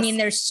now. Yes. I mean,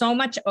 there's so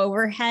much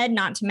overhead,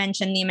 not to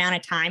mention the amount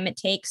of time it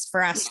takes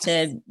for us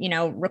to,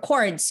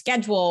 record,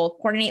 schedule,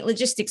 coordinate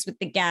logistics with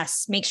the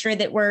guests, make sure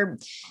that we're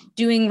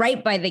doing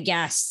right by the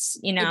guests.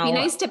 It'd be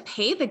nice to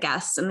pay the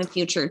guests in the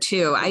future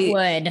too.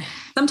 Would.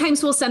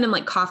 Sometimes we'll send them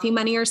like coffee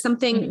money or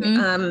something.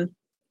 Mm-hmm.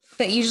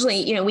 But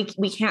usually,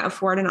 we can't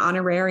afford an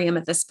honorarium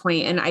at this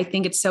point. And I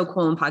think it's so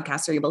cool when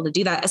podcasts are able to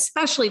do that,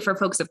 especially for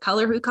folks of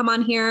color who come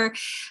on here,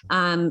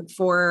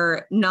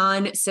 for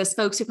non-cis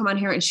folks who come on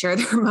here and share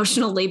their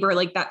emotional labor.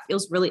 Like, that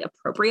feels really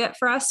appropriate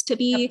for us to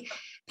be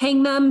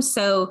paying them.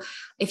 So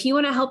if you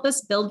want to help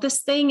us build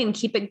this thing and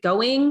keep it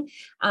going,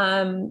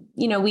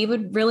 we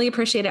would really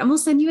appreciate it. And we'll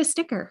send you a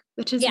sticker,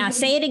 which is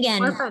say it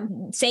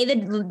again. Say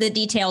the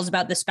details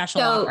about the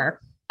special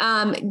offer.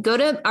 Go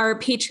to our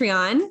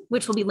Patreon,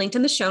 which will be linked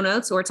in the show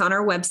notes, or it's on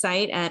our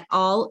website at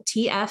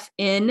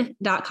alltfn.com.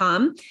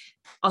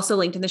 Also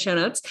linked in the show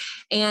notes.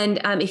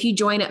 And if you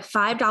join at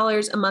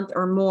 $5 a month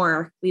or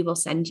more, we will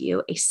send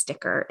you a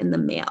sticker in the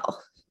mail.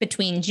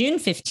 Between June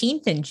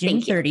 15th and June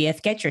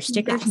 30th. Get your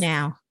stickers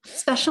now.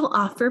 Special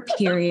offer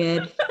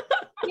period.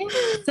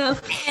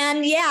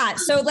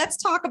 So let's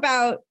talk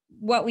about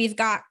what we've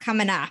got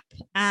coming up.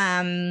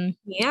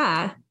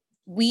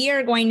 We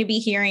are going to be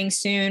hearing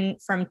soon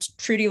from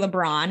Trudy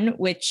LeBron,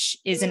 which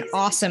is an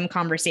awesome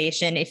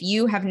conversation. If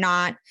you have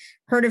not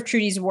heard of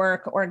Trudy's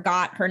work or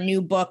got her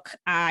new book,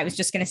 I was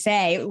just going to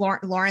say,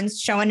 Lauren's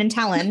showing and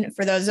telling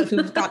for those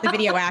who've got the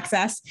video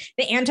access,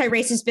 the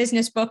Anti-Racist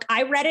Business book.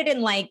 I read it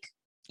in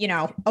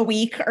a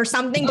week or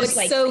something.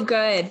 Just so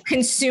good.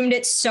 Consumed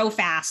it so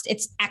fast.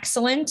 It's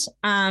excellent.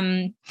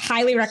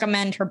 Highly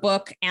recommend her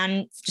book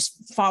and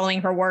just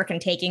following her work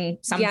and taking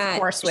some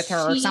course with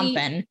her or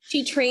something.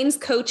 She trains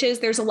coaches.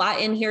 There's a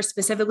lot in here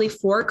specifically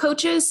for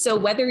coaches. So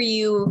whether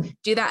you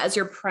do that as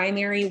your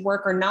primary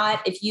work or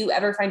not, if you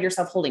ever find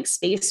yourself holding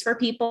space for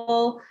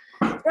people,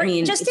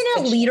 just in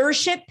a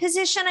leadership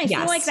position, I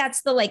feel like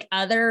that's the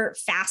other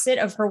facet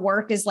of her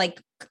work is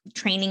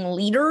training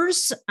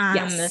leaders.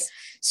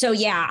 So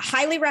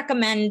highly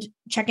recommend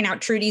checking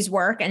out Trudy's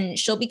work, and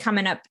she'll be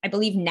coming up, I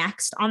believe,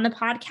 next on the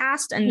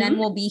podcast. And then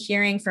we'll be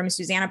hearing from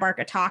Susanna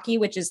Barkataki,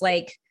 which is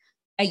a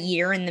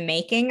year in the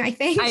making, I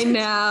think. I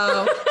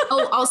know.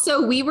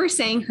 Also, we were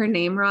saying her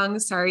name wrong.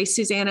 Sorry,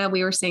 Susanna.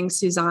 We were saying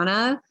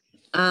Susanna.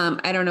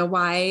 I don't know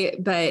why,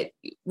 but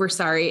we're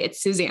sorry.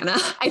 It's Susanna.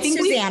 I think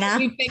Susanna.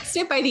 We fixed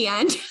it by the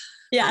end.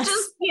 Yes.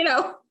 Just,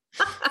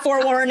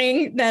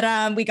 forewarning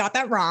that we got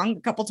that wrong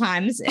a couple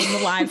times in the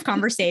live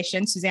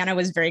conversation. Susanna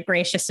was very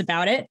gracious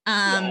about it.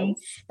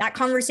 That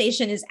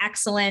conversation is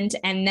excellent.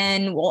 And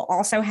then we'll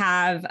also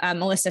have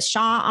Melissa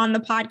Shaw on the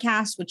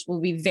podcast, which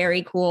will be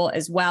very cool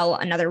as well.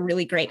 Another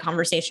really great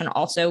conversation,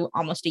 also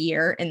almost a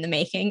year in the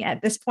making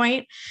at this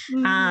point.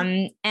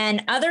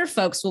 And other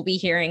folks we'll be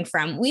hearing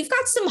from. We've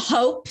got some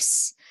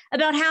hopes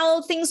about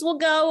how things will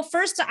go.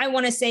 First, I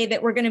want to say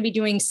that we're going to be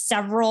doing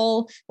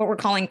several what we're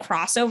calling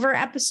crossover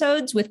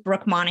episodes with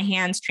Brooke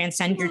Monahan's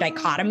Transcend Your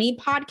Dichotomy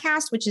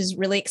podcast, which is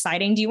really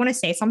exciting. Do you want to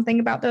say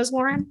something about those,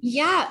 Lauren?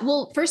 Yeah.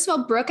 Well, first of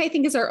all, Brooke, I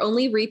think, is our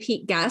only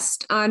repeat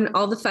guest on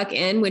All the Fuck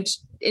In, which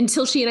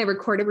until she and I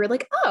recorded, we were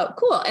like, oh,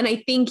 cool. And I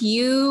think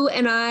you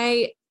and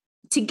I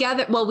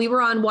together, we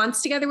were on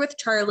once together with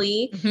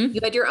Charlie. You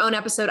had your own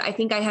episode. I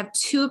think I have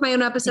 2 of my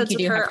own episodes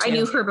with her. I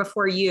knew her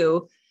before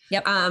you.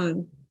 Yep.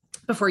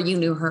 Before you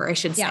knew her, I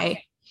should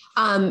say.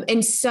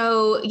 And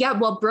so,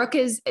 Brooke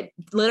is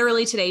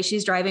literally today,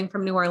 she's driving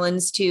from New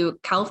Orleans to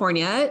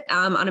California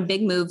on a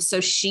big move. So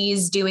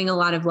she's doing a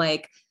lot of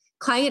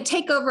client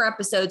takeover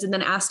episodes, and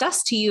then asked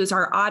us to use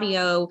our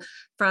audio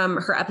from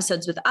her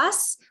episodes with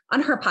us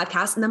on her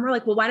podcast. And then we're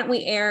like, well, why don't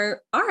we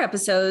air our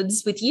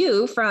episodes with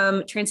you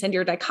from Transcend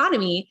Your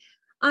Dichotomy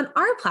on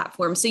our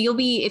platform? So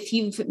if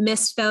you've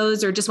missed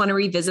those or just want to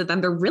revisit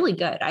them, they're really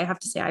good. I have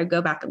to say, I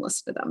go back and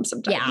listen to them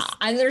sometimes. Yeah.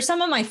 And they're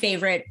some of my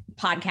favorite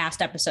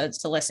podcast episodes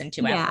to listen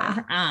to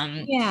ever.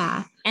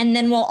 And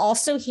then we'll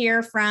also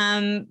hear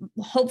from,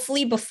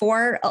 hopefully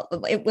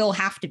it will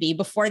have to be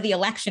before the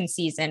election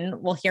season,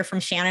 we'll hear from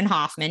Shannon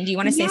Hoffman. Do you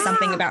want to say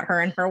something about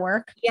her and her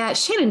work? Yeah,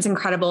 Shannon's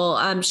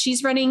incredible.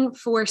 She's running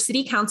for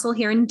city council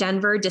here in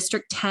Denver,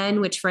 District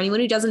 10, which for anyone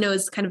who doesn't know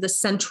is kind of the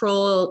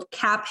central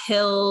Cap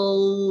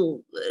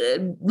Hill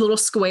little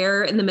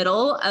square in the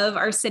middle of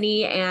our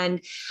city. And,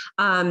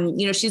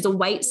 she's a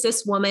white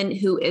cis woman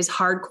who is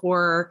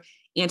hardcore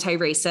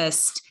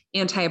anti-racist,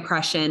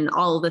 anti-oppression,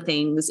 all of the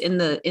things in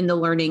the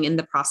learning, in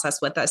the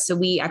process with us. So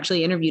we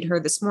actually interviewed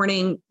her this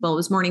morning. Well, it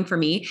was morning for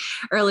me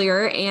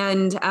earlier.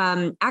 And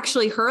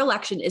actually her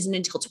election isn't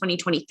until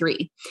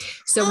 2023.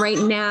 So right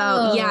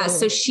now,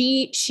 so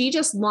she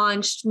just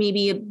launched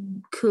maybe I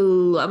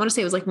want to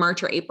say it was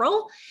March or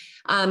April.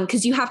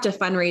 Because you have to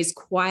fundraise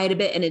quite a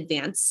bit in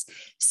advance.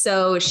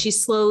 So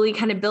she's slowly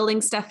kind of building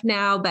stuff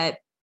now, but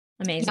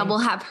amazing. Yeah, we'll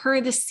have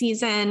her this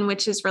season,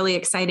 which is really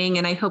exciting.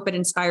 And I hope it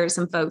inspires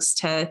some folks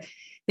to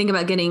think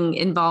about getting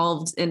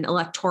involved in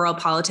electoral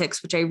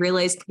politics, which I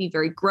realize can be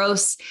very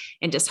gross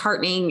and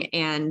disheartening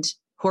and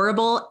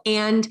horrible.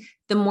 And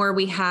the more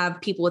we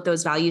have people with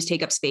those values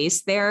take up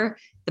space there,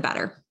 the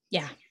better.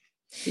 Yeah.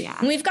 Yeah.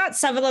 And we've got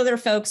several other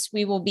folks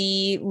we will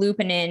be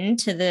looping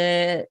into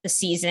the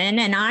season.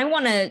 And I'm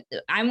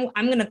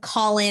going to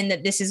call in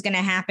that this is going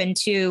to happen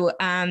too.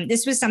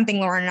 This was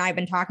something Lauren and I have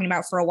been talking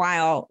about for a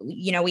while.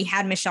 We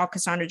had Michelle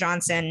Cassandra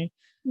Johnson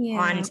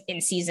on in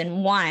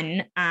season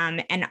 1.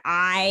 And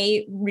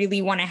I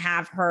really want to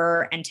have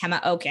her and Tema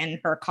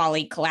Oken, her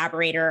colleague,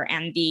 collaborator,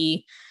 and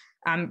the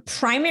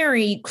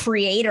primary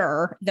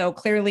creator, though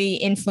clearly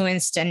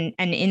influenced and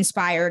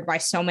inspired by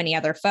so many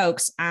other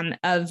folks,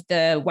 of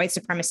the white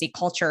supremacy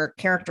culture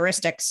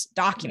characteristics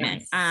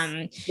document.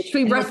 Which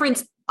we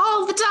reference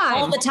all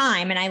the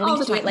time. And I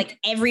link to it like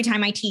every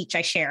time I teach,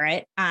 I share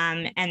it.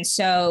 And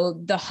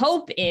so the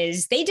hope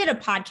is they did a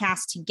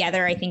podcast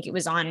together. I think it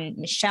was on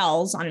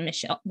Michelle's,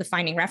 the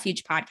Finding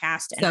Refuge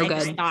podcast. And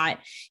just thought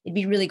it'd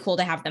be really cool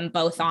to have them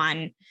both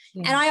on.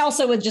 Yeah. And I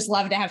also would just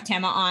love to have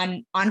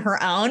Tema on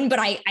her own, but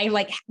I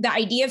like the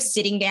idea of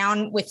sitting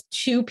down with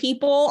two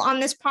people on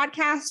this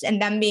podcast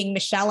and them being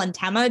Michelle and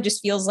Tema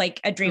just feels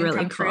like a dream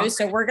come true.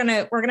 So we're going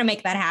to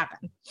make that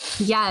happen.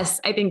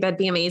 Yes, I think that'd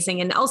be amazing.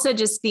 And also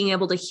just being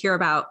able to hear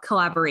about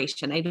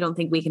collaboration. I don't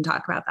think we can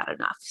talk about that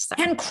enough. So.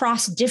 And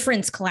cross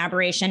difference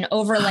collaboration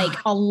over like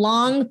a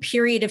long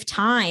period of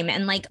time.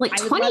 And like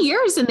 20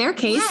 years in their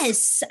case.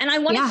 Yes. And I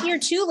want to hear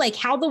too, like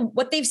how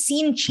what they've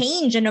seen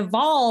change and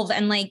evolve.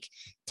 And like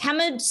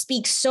Tema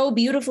speaks so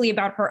beautifully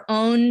about her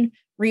own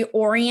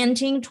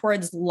reorienting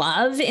towards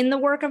love in the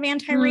work of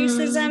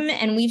anti-racism.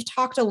 And we've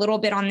talked a little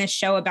bit on this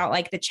show about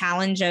like the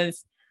challenge of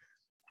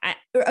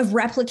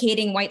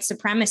replicating white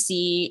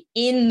supremacy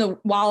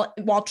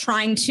while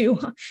trying to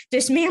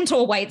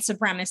dismantle white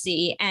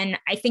supremacy. And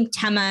I think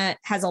Tema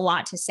has a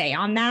lot to say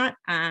on that,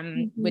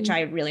 which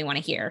I really want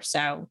to hear.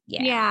 So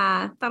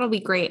yeah, that'll be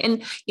great.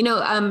 And,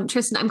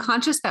 Tristan, I'm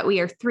conscious that we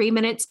are 3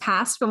 minutes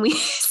past when we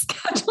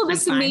scheduled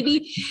this. And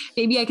maybe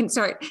I can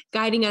start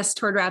guiding us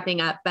toward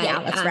wrapping up.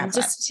 But let's wrap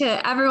just up.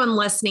 To everyone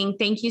listening,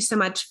 thank you so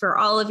much for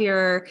all of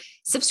your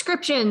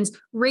subscriptions,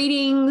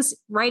 ratings.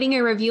 Writing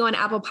a review on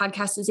Apple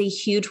Podcasts is a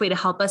huge way to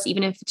help us,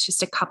 even if it's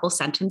just a couple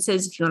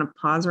sentences. If you want to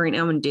pause right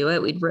now and do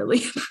it, we'd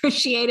really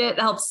appreciate it. It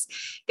helps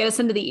get us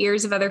into the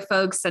ears of other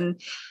folks. And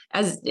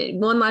as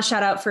one last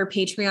shout out for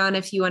Patreon,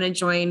 if you want to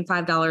join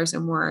 $5 or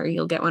more,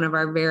 you'll get one of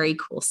our very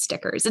cool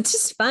stickers. It's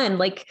just fun,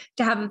 like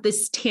to have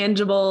this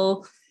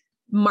tangible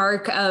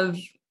mark of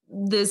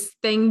this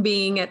thing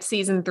being at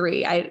season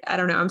 3. I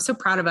don't know. I'm so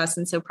proud of us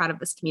and so proud of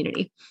this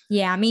community.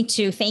 Yeah, me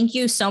too. Thank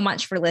you so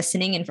much for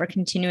listening and for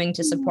continuing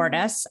to support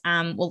us.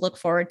 We'll look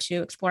forward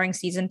to exploring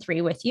season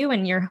 3 with you,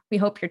 and we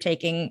hope you're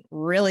taking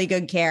really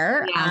good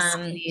care. Yes,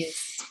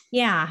 please.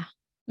 Yeah.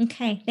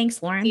 Okay.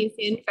 Thanks, Lauren. See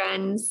you soon,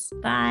 friends.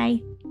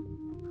 Bye.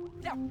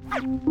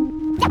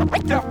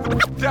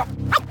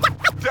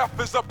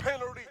 Death is a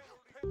penalty.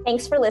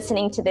 Thanks for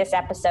listening to this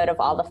episode of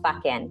All the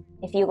Fuck In.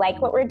 If you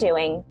like what we're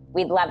doing,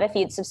 we'd love if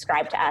you'd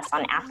subscribe to us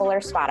on Apple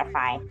or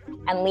Spotify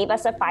and leave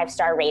us a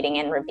 5-star rating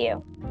and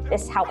review.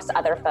 This helps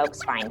other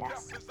folks find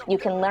us. You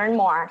can learn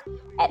more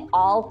at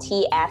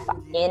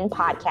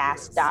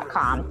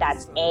alltfinpodcast.com.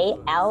 That's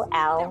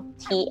ALLTFIN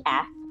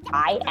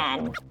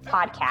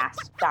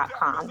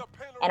podcast.com.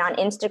 And on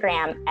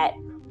Instagram at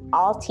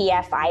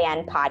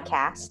alltfinpodcast.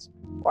 Podcast,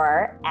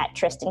 or at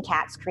Tristan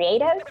Katz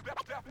Creative,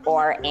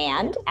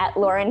 and at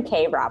Lauren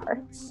K.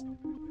 Roberts.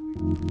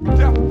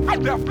 Death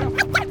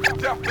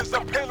is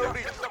a penalty.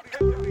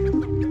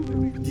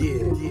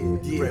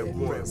 Yeah. Red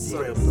one,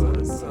 son.